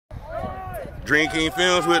DreamKingz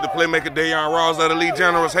Films with the playmaker Dayon Rawls of the League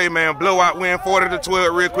Generals. Hey man, blowout win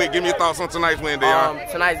 40-12. Real quick, give me your thoughts on tonight's win, Dayon.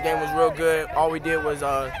 Tonight's game was real good. All we did was do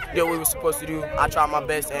what we were supposed to do. I tried my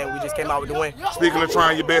best and we just came out with the win. Speaking of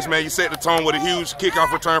trying your best, man, you set the tone with a huge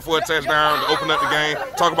kickoff return for a touchdown to open up the game.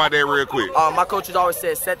 Talk about that real quick. My coaches always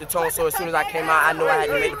said set the tone, so as soon as I came out, I knew I had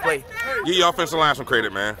to make the play. Give your offensive line some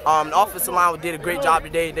credit, man. The offensive line did a great job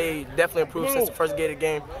today. They definitely improved since the first game of the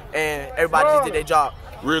game, and everybody just did their job.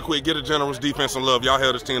 Real quick, get a Generals defense some love. Y'all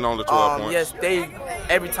held this team on the 12 points. Yes,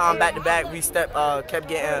 every time back to back, we kept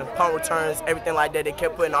getting punt returns, everything like that. They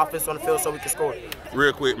kept putting offense on the field so we could score.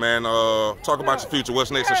 Real quick, man, talk about your future.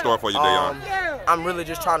 What's next in store for you, Dayon? I'm really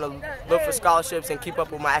just trying to look for scholarships and keep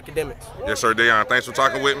up with my academics. Yes, sir, Dayon. Thanks for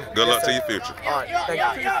talking with me. Good luck to your future. All right, thank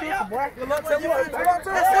you. Good luck to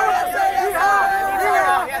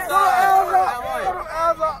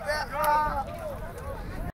you.